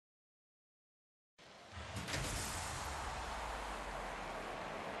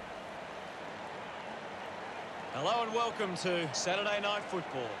Hello and welcome to Saturday Night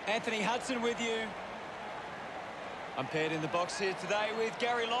Football. Anthony Hudson with you. I'm paired in the box here today with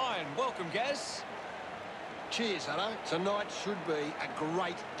Gary Lyon. Welcome, Gaz. Cheers, Hutto. Tonight should be a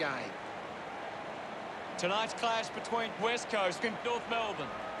great game. Tonight's clash between West Coast and North Melbourne.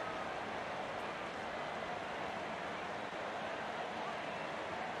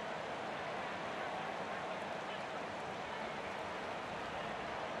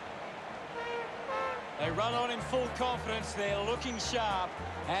 They run on in full confidence. They're looking sharp,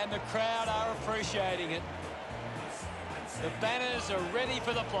 and the crowd are appreciating it. The banners are ready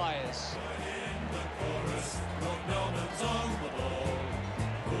for the players. The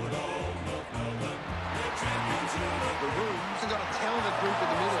Roos have got a talented group in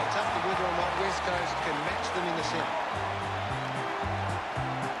the middle. It's up to whether or not West Coast can match them in the centre.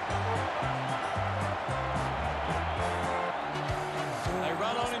 They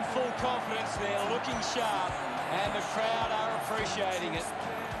run on in full confidence. They're looking sharp, and the crowd are appreciating it.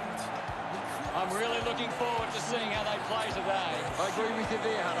 I'm really looking forward to seeing how they play today. I agree with you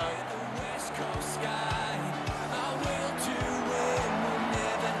there, Hutto.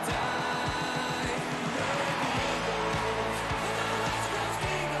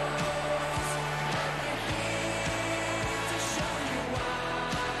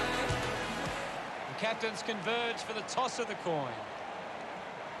 The captains converge for the toss of the coin.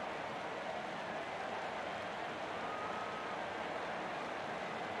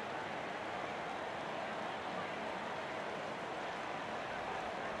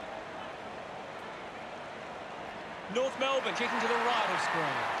 North Melbourne kicking to the right of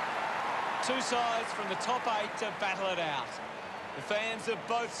screen. Two sides from the top 8 to battle it out. The fans of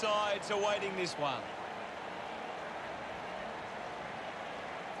both sides awaiting this one.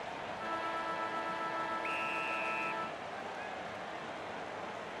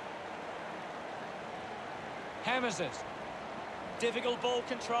 Hammers it. Difficult ball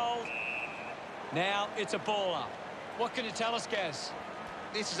control. Now it's a ball up. What can you tell us, Gaz?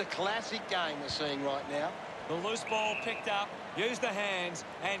 This is a classic game we're seeing right now. The loose ball picked up, used the hands,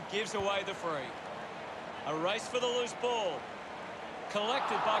 and gives away the free. A race for the loose ball.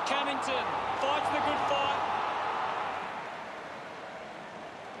 Collected by Cunnington. Fights the good fight.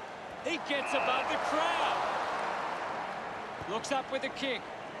 He gets above the crowd. Looks up with the kick.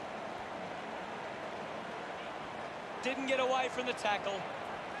 Didn't get away from the tackle.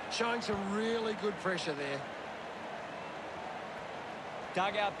 Showing some really good pressure there.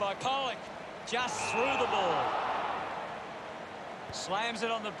 Dug out by Pollock. Just through the ball. Slams it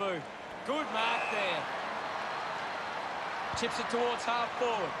on the boot. Good mark there. Chips it towards half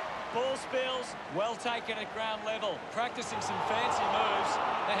forward. Ball spills. Well taken at ground level. Practicing some fancy moves.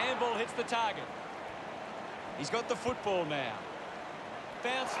 The handball hits the target. He's got the football now.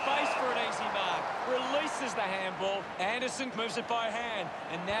 Found space for an easy mark. Releases the handball. Anderson moves it by hand.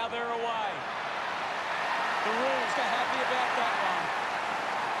 And now they're away. The Roos are happy about that one.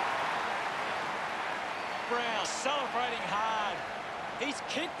 Brown celebrating hard. He's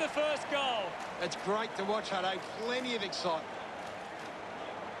kicked the first goal. It's great to watch, Hutto. Plenty of excitement.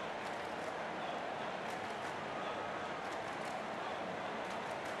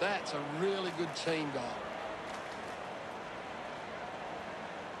 That's a really good team goal.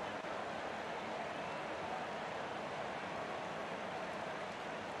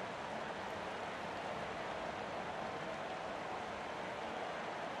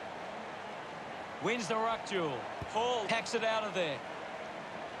 Wins the ruck duel. Hall hacks it out of there.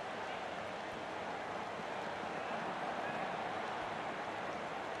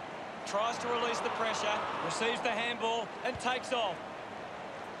 Tries to release the pressure. Receives the handball and takes off.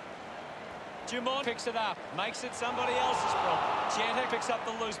 Dumont picks it up. Makes it somebody else's problem. Chantek picks up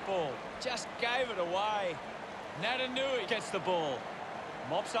the loose ball. Just gave it away. Natanui gets the ball.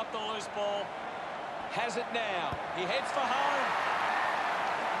 Mops up the loose ball. Has it now. He heads for home.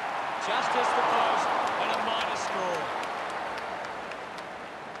 Just hits the post and a minor score.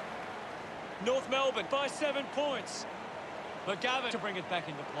 North Melbourne by 7 points. McGovern to bring it back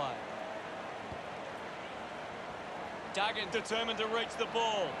into play. Duggan determined to reach the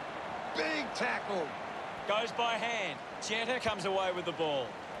ball. Big tackle. Goes by hand. Chantek comes away with the ball.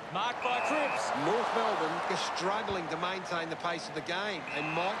 Marked by Cripps. North Melbourne is struggling to maintain the pace of the game. They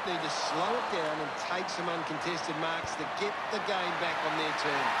might need to slow it down and take some uncontested marks to get the game back on their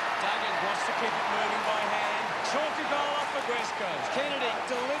turn. Duggan wants to keep it moving by hand. Chalk a goal up for West Coast. Kennedy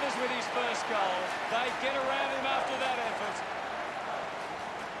delivers with his first goal. They get around him after that effort.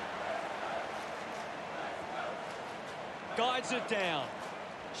 Guides it down.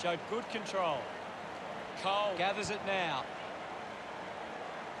 Showed good control. Cole gathers it now.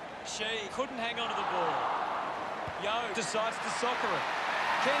 She couldn't hang on to the ball. Yo decides to soccer it.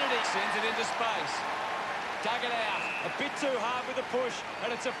 Kennedy sends it into space. Dug it out. A bit too hard with the push,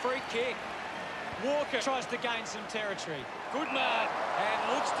 and it's a free kick. Walker tries to gain some territory. Good mark,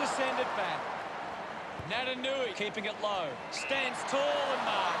 and looks to send it back. Natanui keeping it low. Stands tall and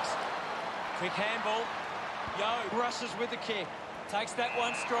marks. Quick handball. Yo rushes with the kick. Takes that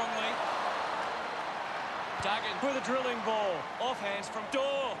one strongly. Duggan with a drilling ball. Off hands from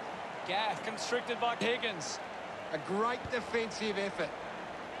Dorr. Gaff constricted by Higgins. A great defensive effort.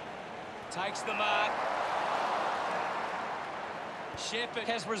 Takes the mark. Shepherd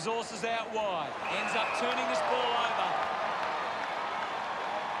has resources out wide. Ends up turning this ball over.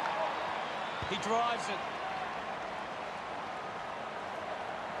 He drives it.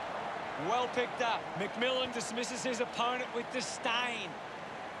 Well picked up. McMillan dismisses his opponent with disdain.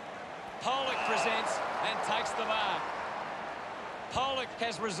 Pollock presents and takes the mark. Pollock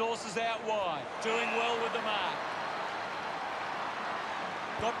has resources out wide. Doing well with the mark.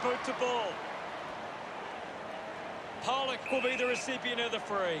 Got boot to ball. Pollock will be the recipient of the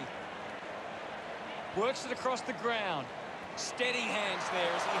free. Works it across the ground. Steady hands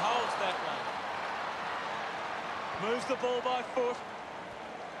there as he holds that one. Moves the ball by foot.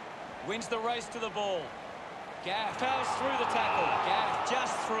 Wins the race to the ball. Gaff powers through the tackle. Gaff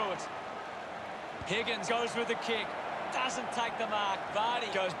just through it. Higgins goes with the kick. Doesn't take the mark.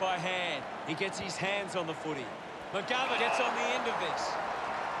 Vardy goes by hand. He gets his hands on the footy. McGovern gets on the end of this.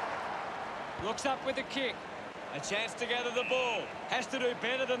 Looks up with the kick. A chance to gather the ball. Has to do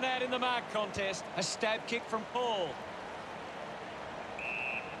better than that in the mark contest. A stab kick from Paul.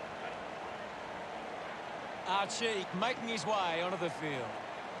 Archie making his way onto the field.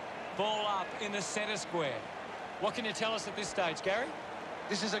 Ball up in the centre square. What can you tell us at this stage, Gary?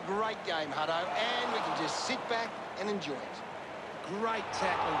 This is a great game, Hutto, and we can just sit back and enjoy it. Great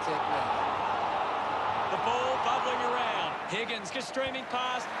tackling technique. The ball bubbling around. Higgins gets streaming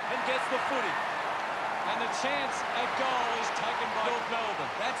past and gets the footy. And the chance at goal is taken by North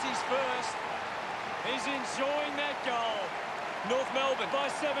Melbourne. That's his first. He's enjoying that goal. North Melbourne by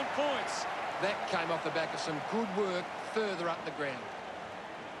 7 points. That came off the back of some good work further up the ground.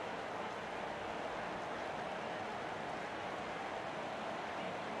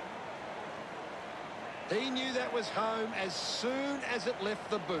 He knew that was home as soon as it left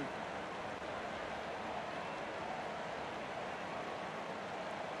the boot.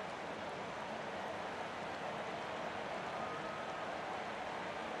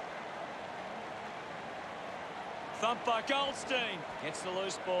 Thumped by Goldstein. Gets the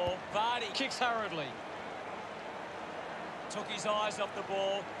loose ball. Vardy kicks hurriedly. Took his eyes off the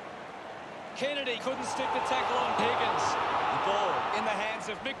ball. Kennedy couldn't stick the tackle on Higgins. The ball in the hands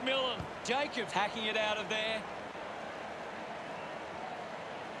of McMillan. Jacobs hacking it out of there.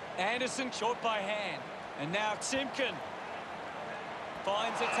 Anderson short by hand. And now Timken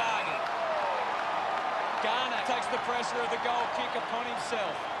finds a target. Garner takes the pressure of the goal kick upon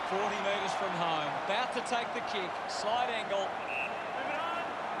himself. 40 metres from home. About to take the kick. Slide angle.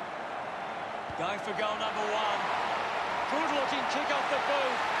 Going for goal number one. Good-looking kick off the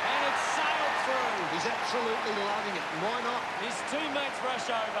boot. And it's sailed through. He's absolutely loving it. Why not? His teammates rush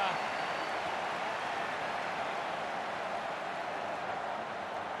over.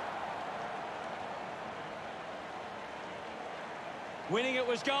 Winning it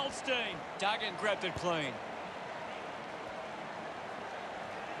was Goldstein. Duggan grabbed it clean.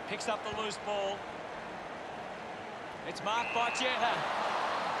 Picks up the loose ball. It's marked by Jetta.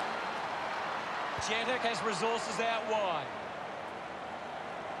 Jetta has resources out wide.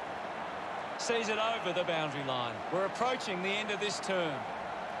 Sees it over the boundary line. We're approaching the end of this term.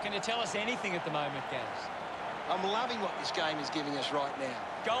 Can you tell us anything at the moment, Gaz? I'm loving what this game is giving us right now.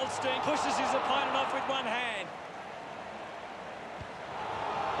 Goldstein pushes his opponent off with one hand.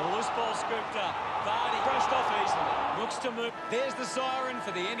 The loose ball scooped up. Vardy brushed off easily. Looks to move. There's the siren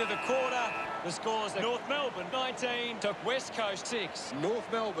for the end of the quarter. The scores are North Melbourne 19 to West Coast 6.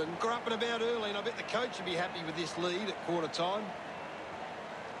 North Melbourne got up and about early, and I bet the coach would be happy with this lead at quarter time.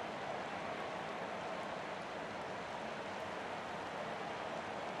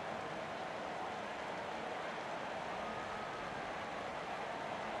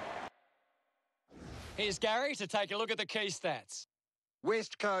 Here's Gary to take a look at the key stats.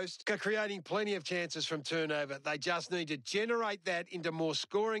 West Coast are creating plenty of chances from turnover. They just need to generate that into more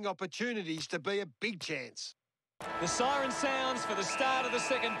scoring opportunities to be a big chance. The siren sounds for the start of the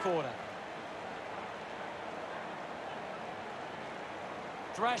second quarter.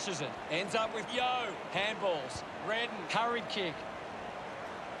 Thrashes it. Ends up with Yo. Handballs. Redden. Hurried kick.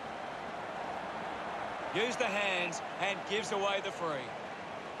 Use the hands and gives away the free.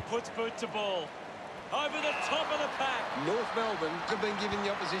 Puts boot to ball. over the top of the pack. North Melbourne have been giving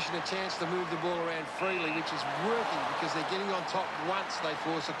the opposition a chance to move the ball around freely, which is working because they're getting on top once they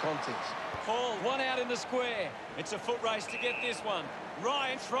force a contest. Paul, one out in the square. It's a foot race to get this one.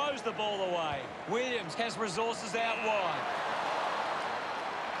 Ryan throws the ball away. Williams has resources out wide.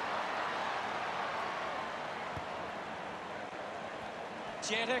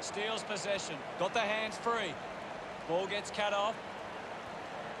 Jetek steals possession. Got the hands free. Ball gets cut off.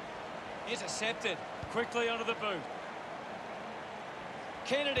 Intercepted. Quickly onto the boot.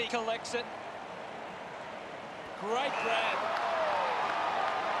 Kennedy collects it. Great grab.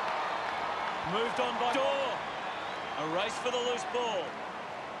 Moved on by Dorr. A race for the loose ball.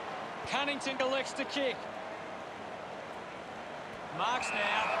 Cunnington collects the kick. Marks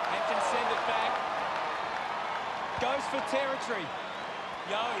now and can send it back. Goes for territory.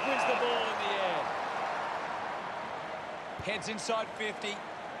 Yo wins the ball in the air. Heads inside 50.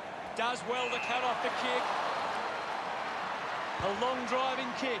 Does well to cut off the kick. A long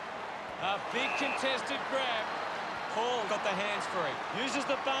driving kick. A big contested grab. Paul got the hands free. Uses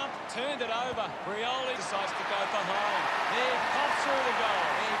the bump. Turned it over. Rioli decides to go for home. He pops through the goal.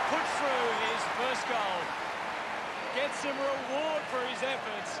 He puts through his first goal. Gets some reward for his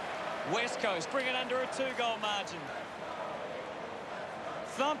efforts. West Coast bring it under a 2-goal margin.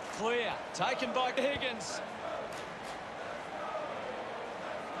 Thump clear. Taken by Higgins.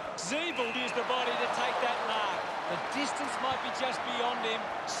 Zeeble used the body to take that mark. The distance might be just beyond him.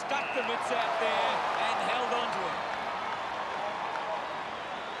 Stuck the mitts out there and held on to it.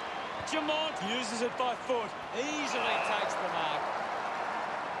 Jamont uses it by foot. Easily takes the mark.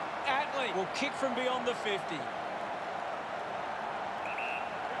 Atley will kick from beyond the 50.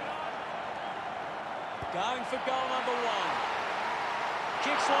 Going for goal number 1.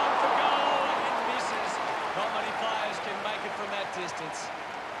 Kicks long for goal and misses. Not many players can make it from that distance.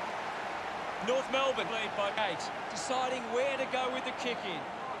 North Melbourne lead by 8. Deciding where to go with the kick in.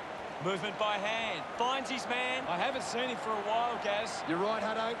 Movement by hand. Finds his man. I haven't seen him for a while, Gaz. You're right,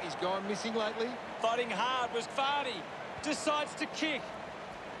 Hutto. He's gone missing lately. Fighting hard was Vardy. Decides to kick.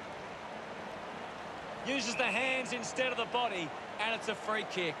 Uses the hands instead of the body. And it's a free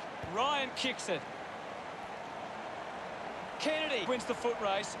kick. Ryan kicks it. Kennedy wins the foot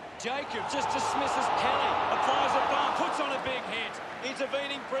race. Jacob just dismisses Kelly. Applies a bump. Puts on a big hit.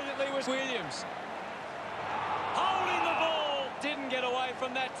 Intervening brilliantly was Williams. Holding the ball. Didn't get away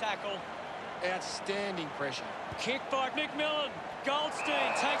from that tackle. Outstanding pressure. Kick by McMillan.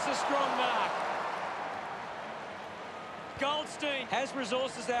 Goldstein takes a strong mark. Goldstein has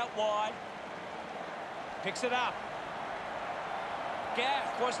resources out wide. Picks it up.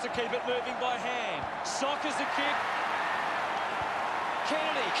 Gaff wants to keep it moving by hand. Sockers a kick.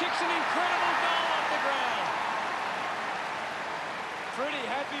 Kennedy kicks an incredible goal off the ground. Pretty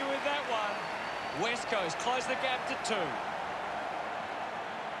happy with that one. West Coast close the gap to 2.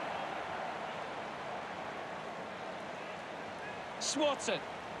 Swats it.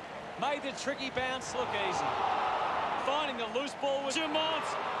 Made the tricky bounce look easy. Finding the loose ball was Jamont.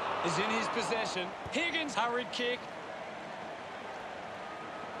 Is in his possession. Higgins hurried kick.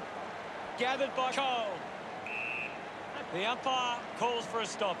 Gathered by Cole. The umpire calls for a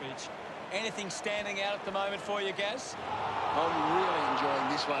stoppage. Anything standing out at the moment for you, Gaz? I'm really enjoying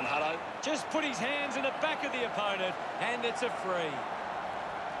this one, Hutto. Just put his hands in the back of the opponent, and it's a free.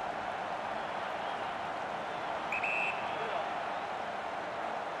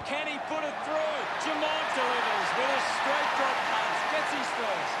 Can he put it through? Jamont delivers with a straight drop punt. Gets his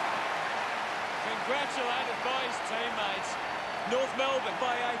first. Congratulated by his teammates. North Melbourne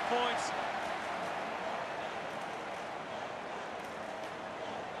by 8 points.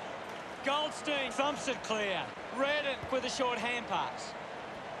 Goldstein thumps it clear. Redden with a short hand pass.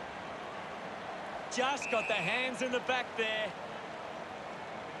 Just got the hands in the back there.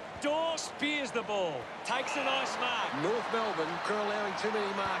 Dorr spears the ball. Takes a nice mark. North Melbourne are allowing too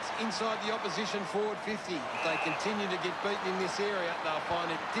many marks inside the opposition forward 50. If they continue to get beaten in this area, they'll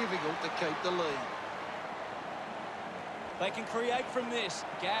find it difficult to keep the lead. They can create from this.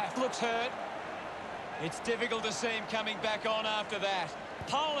 Gaff looks hurt. It's difficult to see him coming back on after that.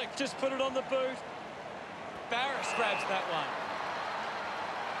 Pollock just put it on the boot. Barris grabs that one.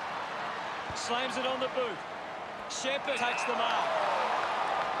 Slams it on the boot. Shepherd takes the mark.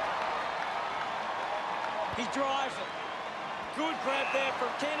 He drives it. Good grab there from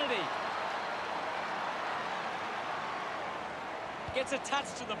Kennedy. Gets a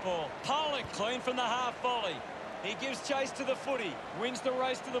touch to the ball. Pollock clean from the half volley. He gives chase to the footy. Wins the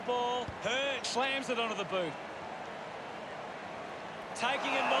race to the ball. Hurd slams it onto the boot.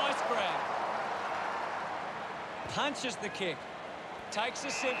 Taking a nice grab. Punches the kick. Takes a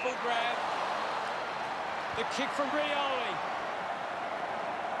simple grab. The kick from Rioli.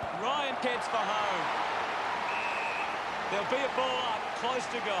 Ryan heads for home. There'll be a ball up, close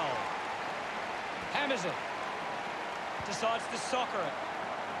to goal. Hammers it. Decides to soccer it.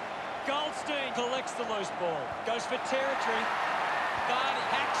 Goldstein collects the loose ball. Goes for territory. Varney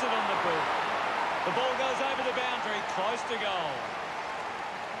hacks it on the boot. The ball goes over the boundary, close to goal.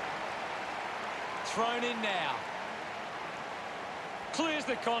 Thrown in now. Clears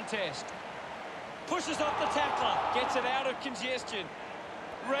the contest. Pushes off the tackler. Gets it out of congestion.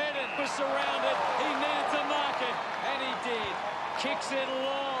 Redden was surrounded. He needed to mark it, and he did. Kicks it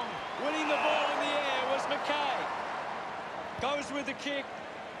long. Winning the ball in the air was McKay. Goes with the kick.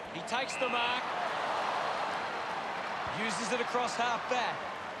 He takes the mark. Uses it across half-back.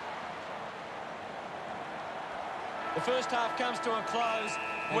 The first half comes to a close.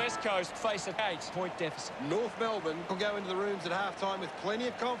 West Coast face a 8-point deficit. North Melbourne will go into the rooms at half-time with plenty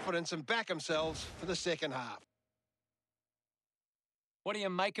of confidence and back themselves for the second half. What do you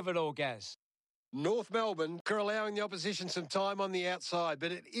make of it all, Gaz? North Melbourne are allowing the opposition some time on the outside,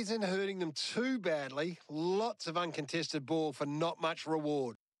 but it isn't hurting them too badly. Lots of uncontested ball for not much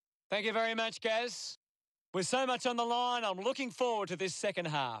reward. Thank you very much, Gaz. With so much on the line, I'm looking forward to this second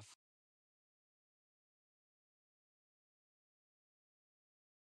half.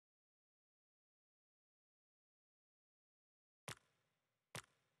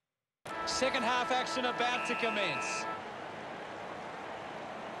 Second half action about to commence.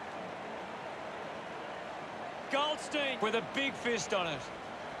 Goldstein with a big fist on it.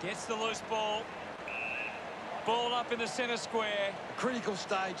 Gets the loose ball. Ball up in the centre square. A critical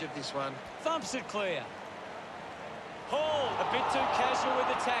stage of this one. Thumps it clear. Hall, a bit too casual with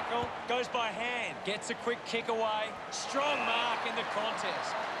the tackle. Goes by hand. Gets a quick kick away. Strong mark in the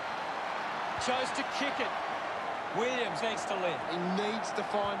contest. Chose to kick it. Williams needs to lift. He needs to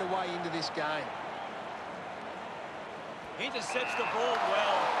find a way into this game. Intercepts the ball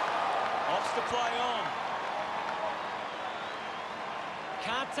well. Opts to play on.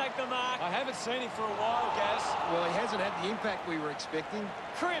 Can't take the mark. I haven't seen him for a while, Gaz. Well, he hasn't had the impact we were expecting.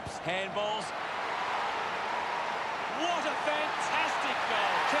 Cripps. Handballs. What a fantastic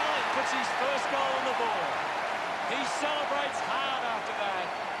goal. Kelly puts his first goal on the board. He celebrates hard after that.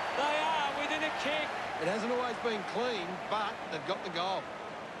 They are within a kick. It hasn't always been clean, but they've got the goal.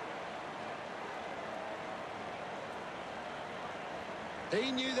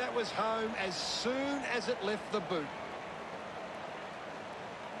 He knew that was home as soon as it left the boot.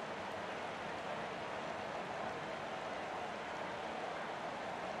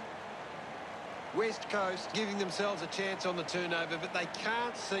 West Coast giving themselves a chance on the turnover, but they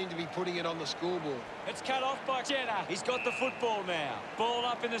can't seem to be putting it on the scoreboard. It's cut off by Jenner. He's got the football now. Ball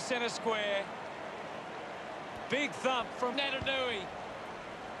up in the centre square. Big thump from Natanui.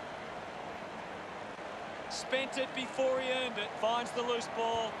 Spent it before he earned it. Finds the loose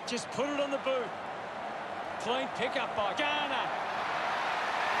ball. Just put it on the boot. Clean pickup by Garner.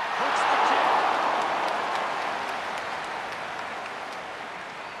 Puts the kick.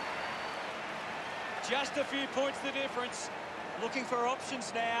 Just a few points the difference. Looking for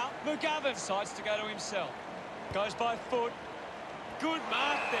options now. McGovern decides to go to himself. Goes by foot. Good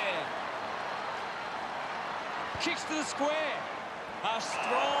mark there. Kicks to the square. A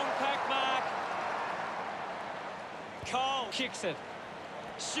strong pack mark. Cole kicks it.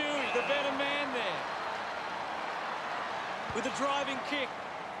 Shuey, the better man there. With a driving kick.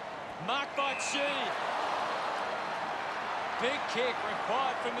 Marked by Chi. Big kick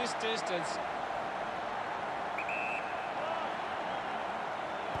required from this distance.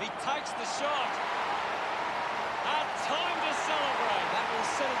 He takes the shot. Time to celebrate. That will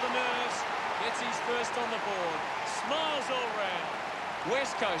settle the nerves. Gets his first on the board. Smiles all round.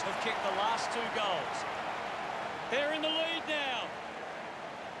 West Coast have kicked the last 2 goals. They're in the lead now.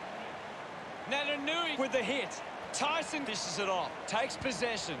 Natanui with the hit. Tyson dishes it off. Takes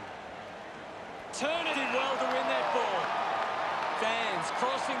possession. Turner did well to win that ball. Fans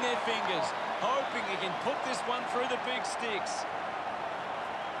crossing their fingers, hoping he can put this one through the big sticks.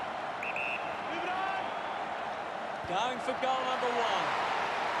 Going for goal number 1.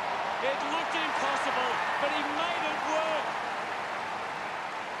 It looked impossible, but he made it work.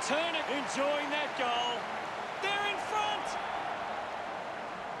 Turner enjoying that goal. They're in front.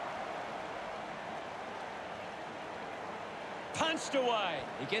 Punched away.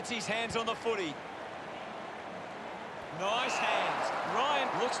 He gets his hands on the footy. Nice hands. Ryan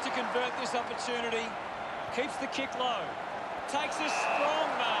looks to convert this opportunity. Keeps the kick low. Takes a strong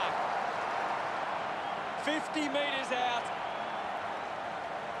mark. 50 metres out.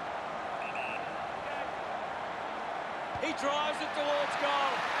 He drives it towards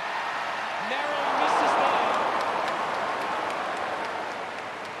goal. Narrowly misses there.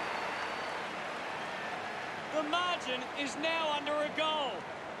 margin is now under a goal.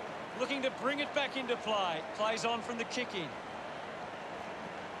 Looking to bring it back into play. Plays on from the kick-in.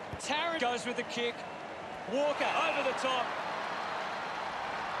 Tarrant goes with the kick. Walker over the top.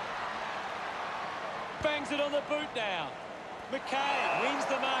 Bangs it on the boot now. McKay wins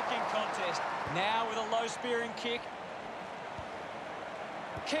the marking contest. Now with a low spearing kick.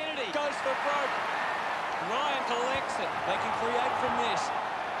 Kennedy goes for broke. Ryan collects it. They can create from this.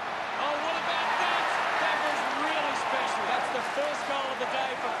 Oh, what about that? That was really special. That's the first goal of the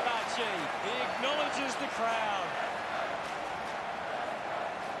day for Bachi. He acknowledges the crowd.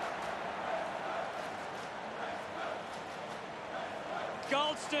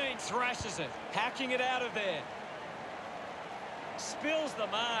 Goldstein thrashes it, hacking it out of there. Spills the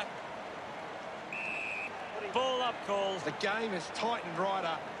mark. Ball up calls. The game has tightened right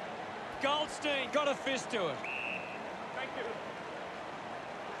up. Goldstein got a fist to it. Thank you.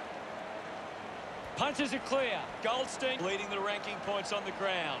 Punches it clear. Goldstein leading the ranking points on the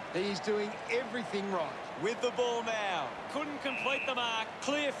ground. He's doing everything right. With the ball now. Couldn't complete the mark.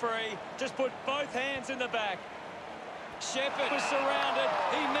 Clear free. Just put both hands in the back. Shepherd was surrounded.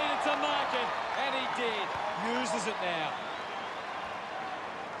 He needed to mark it, and he did. Uses it now.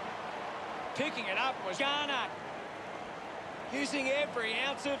 Picking it up was Garner. Using every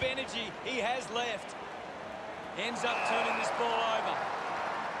ounce of energy he has left. Ends up turning this ball over.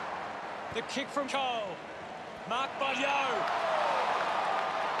 The kick from Cole. Marked by Yo.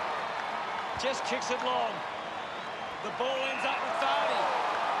 Just kicks it long. The ball ends up with Vardy.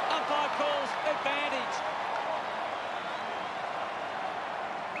 Umpire calls advantage.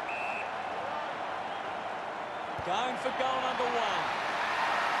 Going for goal number one.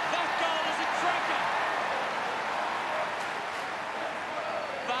 That goal is a cracker.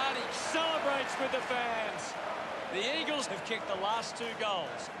 Vardy celebrates with the fans. The Eagles have kicked the last 2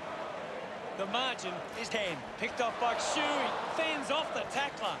 goals. The margin is 10. Picked off by Shuey. Fends off the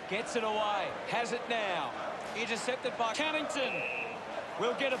tackler. Gets it away. Has it now. Intercepted by Cunnington.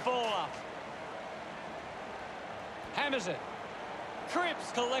 Will get a ball up. Hammers it.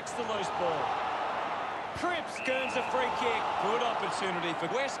 Cripps collects the loose ball. Cripps earns a free kick. Good opportunity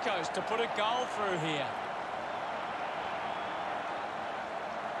for West Coast to put a goal through here.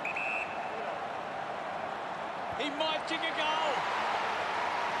 He might kick a goal.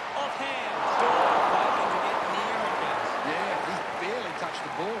 Offhand. Hoping to get near again. Yeah, he's barely touched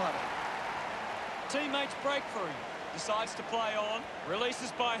the ball, Hunter. Teammates break for him. Decides to play on.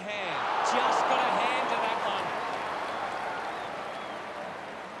 Releases by hand. Just got a hand to that one.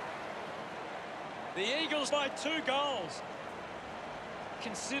 The Eagles by 2 goals.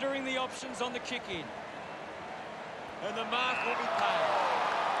 Considering the options on the kick-in. And the mark will be paid.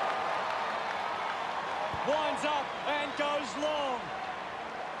 Winds up and goes long.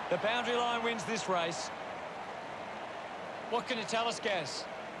 The boundary line wins this race. What can you tell us, Gaz?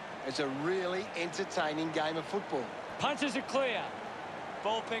 It's a really entertaining game of football. Punches it clear.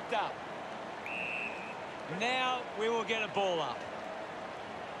 Ball picked up. Now we will get a ball up.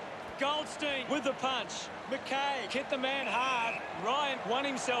 Goldstein with the punch. McKay hit the man hard. Ryan won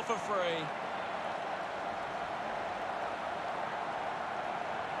himself a free.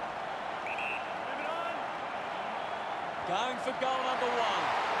 Going for goal number one.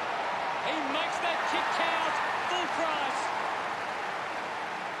 He makes that kick count. Full price.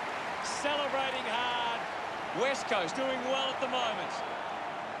 Celebrating hard. West Coast doing well at the moment.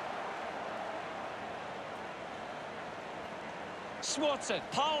 Swatson.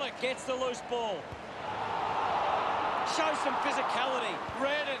 Pollock gets the loose ball. Shows some physicality.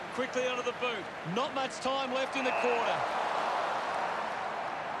 Redden quickly onto the boot. Not much time left in the quarter.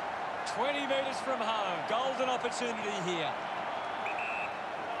 20 metres from home. Golden opportunity here.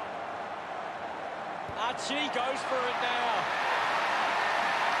 Archie goes for it now.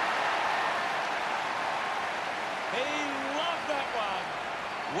 He loved that one.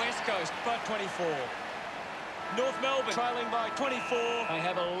 West Coast by 24. North Melbourne trailing by 24. They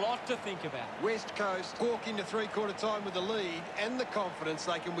have a lot to think about. West Coast walk into 3/4 time with the lead and the confidence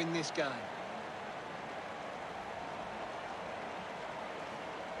they can win this game.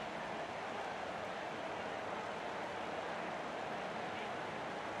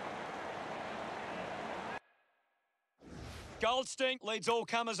 Goldstein leads all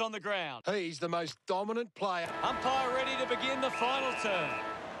comers on the ground. He's the most dominant player. Umpire ready to begin the final turn.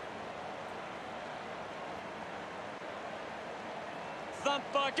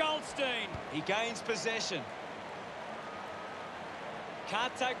 Thumped by Goldstein. He gains possession.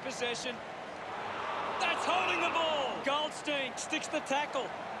 Can't take possession. That's holding the ball. Goldstein sticks the tackle.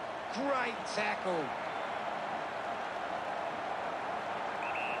 Great tackle.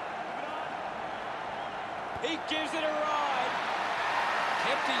 He gives it a ride.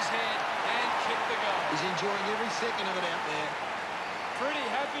 Kept his head and kicked the goal. He's enjoying every second of it out there. Pretty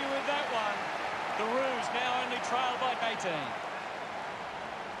happy with that one. The Roos now only trail by 18.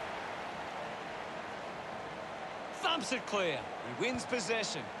 Thumps it clear. He wins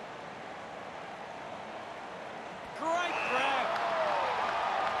possession. Great grab.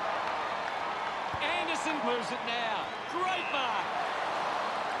 Anderson moves it now. Great mark.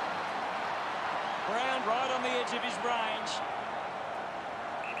 Brown right on the edge of his range.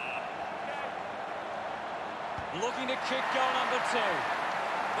 Looking to kick goal number 2.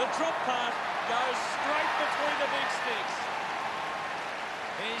 The drop punt goes straight between the big sticks.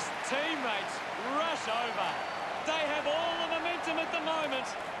 His teammates rush over. They have all the momentum at the moment.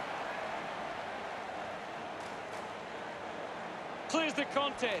 Clears the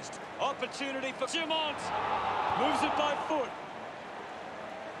contest. Opportunity for Jamont. Moves it by foot.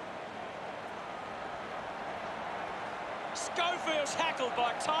 Schofield tackled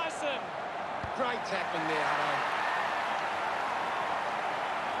by Tyson. Great tackling there, Hutto.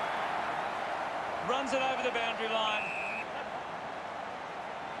 Runs it over the boundary line.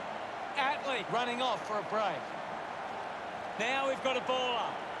 Atley running off for a break. Now we've got a ball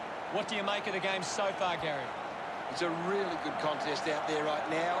up. What do you make of the game so far, Gary? It's a really good contest out there right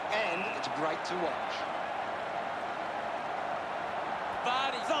now, and it's great to watch.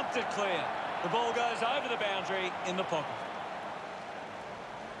 Vardy thumped it clear. The ball goes over the boundary in the pocket.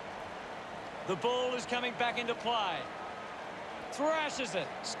 The ball is coming back into play. Thrashes it.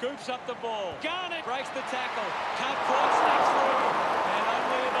 Scoops up the ball. Garnett breaks the tackle. Can't quite sneak through. And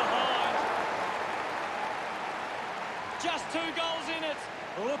only behind. Just 2 goals in it.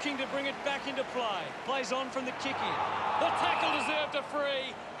 Looking to bring it back into play. Plays on from the kick-in. The tackle deserved a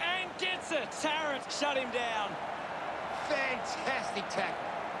free. And gets it. Tarrant shut him down. Fantastic tackle.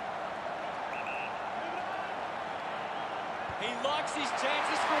 He likes his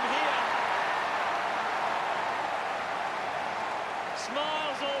chances from here.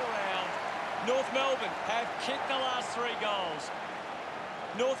 Smiles all round. North Melbourne have kicked the last 3 goals.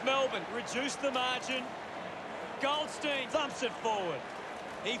 North Melbourne reduced the margin. Goldstein thumps it forward.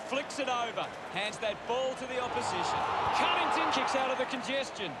 He flicks it over. Hands that ball to the opposition. Cunnington kicks out of the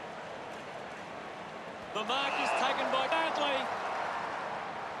congestion. The mark is taken by Atley.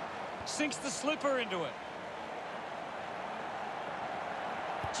 Sinks the slipper into it.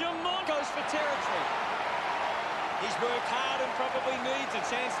 Jamont goes for territory. He's worked hard and probably needs a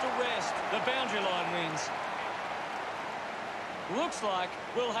chance to rest. The boundary line wins. Looks like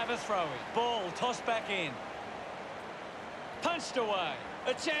we'll have a throw-in. Ball tossed back in. Punched away.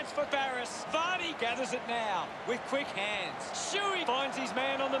 A chance for Barris. Vardy gathers it now with quick hands. Shuey finds his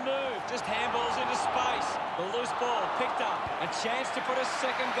man on the move. Just handballs into space. The loose ball picked up. A chance to put a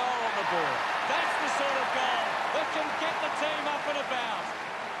second goal on the board. That's the sort of goal that can get the team up and about.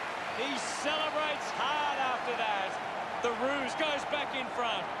 He celebrates hard after that. The Roos goes back in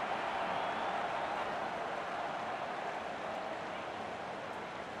front.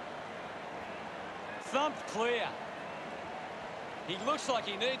 Thumped clear. He looks like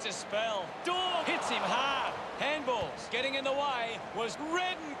he needs a spell. Dorr hits him hard. Handballs getting in the way was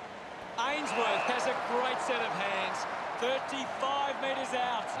Redden. Ainsworth has a great set of hands. 35 metres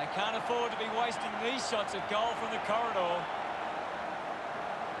out. They can't afford to be wasting these shots at goal from the corridor.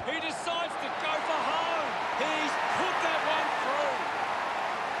 He decides to go for home. He's put that one through.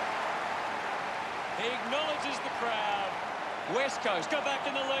 He acknowledges the crowd. West Coast go back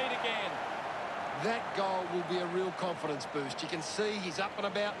in the lead again. That goal will be a real confidence boost. You can see he's up and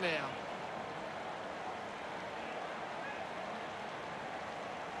about now.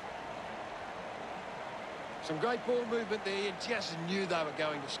 Some great ball movement there. You just knew they were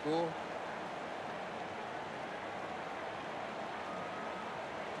going to score.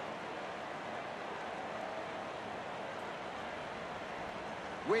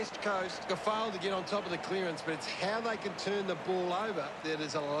 West Coast have failed to get on top of the clearance, but it's how they can turn the ball over that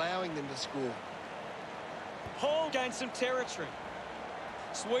is allowing them to score. Hall gains some territory.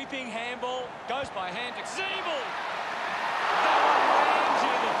 Sweeping handball. Goes by hand to Zeeble. That one rams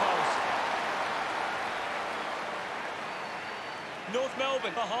into the post. North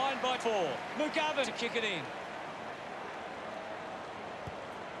Melbourne behind by 4. McGovern to kick it in.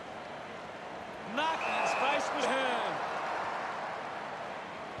 Marking in space with Hearn.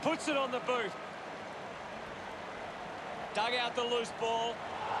 Puts it on the boot. Dug out the loose ball.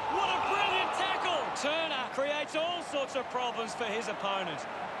 What a brilliant tackle! Turner creates all sorts of problems for his opponent.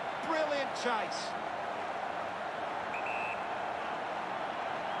 Brilliant chase.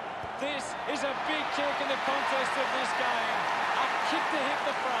 This is a big kick in the contest of this game. A kick to hit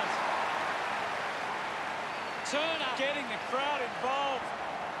the front. turner, getting the crowd involved.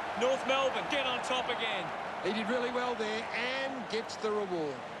 North Melbourne get on top again. He did really well there and gets the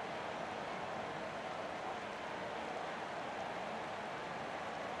reward.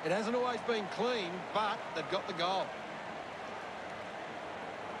 It hasn't always been clean, but they've got the goal.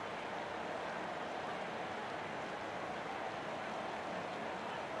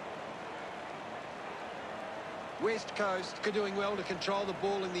 West Coast are doing well to control the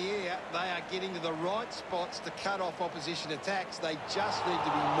ball in the air. They are getting to the right spots to cut off opposition attacks. They just need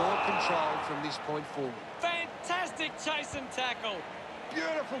to be more controlled from this point forward. Fantastic chase and tackle.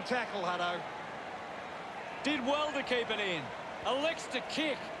 Beautiful tackle, Hutto. Did well to keep it in. Elects to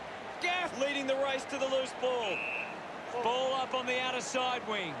kick. Gaff leading the race to the loose ball. Ball up on the outer side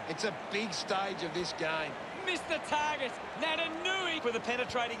wing. It's a big stage of this game. Missed the target. Natanui with a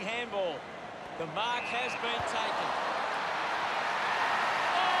penetrating handball. The mark has been taken.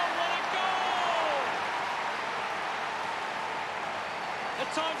 Oh, what a goal! A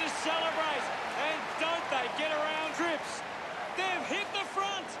time to celebrate. And don't they get around trips? They've hit the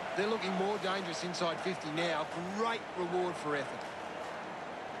front. They're looking more dangerous inside 50 now. Great reward for effort.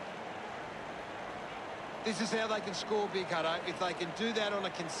 This is how they can score big, Hutto. If they can do that on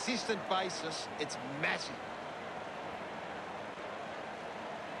a consistent basis, it's massive.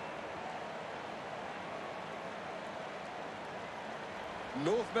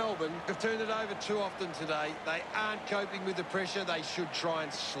 North Melbourne have turned it over too often today. They aren't coping with the pressure. They should try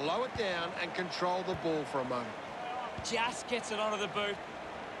and slow it down and control the ball for a moment. Just gets it onto the boot.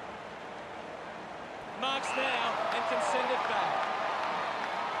 Marks now and can send it back.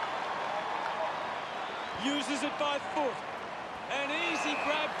 Uses it by foot. An easy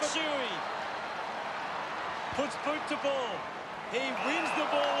grab for Shuey. Puts boot to ball. He wins the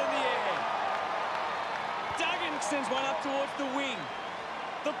ball in the air. Duggan sends one up towards the wing.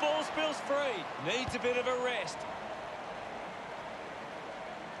 The ball spills free. Needs a bit of a rest.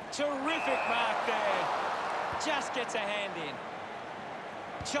 Terrific mark there. Just gets a hand in.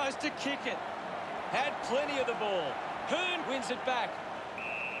 Chose to kick it. Had plenty of the ball. Hearn wins it back.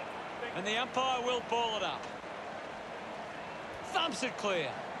 And the umpire will ball it up. Thumps it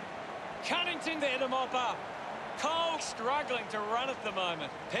clear. Cunnington there to mop up. Cole struggling to run at the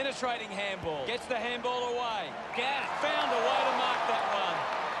moment. Penetrating handball. Gets the handball away. Gaff found a way to mark that one.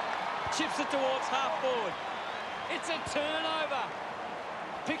 Chips it towards half forward. It's a turnover.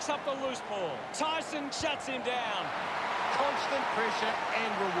 Picks up the loose ball. Tyson shuts him down. Constant pressure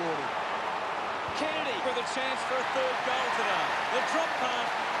and rewarded. Kennedy with a chance for a third goal today. The drop punt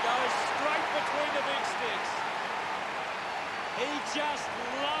goes straight between the big sticks. He just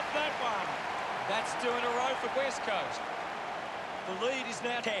loved that one. That's 2 in a row for West Coast. The lead is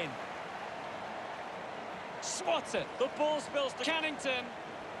now 10. Swats it. The ball spills to Cunnington.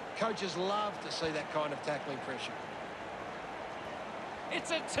 Coaches love to see that kind of tackling pressure.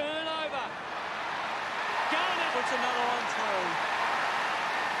 It's a turnover. Garner puts another one through.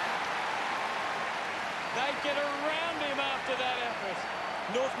 They get around him after that effort.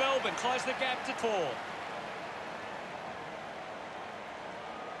 North Melbourne close the gap to 4.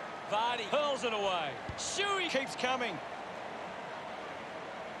 Vardy hurls it away. Shuey keeps coming.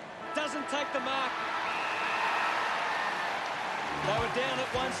 Doesn't take the mark. They were down at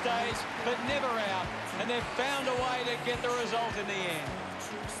one stage, but never out. And they've found a way to get the result in the end.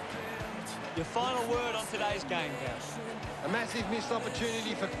 Your final word on today's game, guys. A massive missed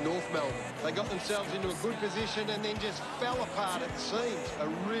opportunity for North Melbourne. They got themselves into a good position and then just fell apart at the seams. A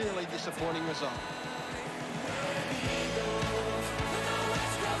really disappointing result.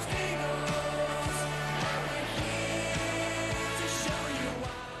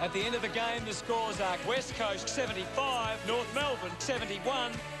 At the end of the game, the scores are West Coast 75, North Melbourne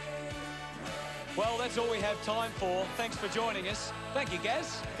 71. Well, that's all we have time for. Thanks for joining us. Thank you,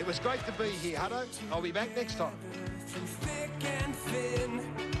 Gaz. It was great to be here, Hutto. I'll be back next time. Thick and thin,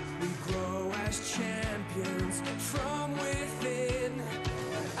 we grow as champions from within.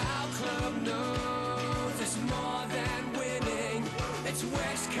 Our club knows it's more than winning. It's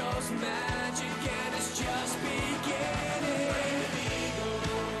West Coast magic.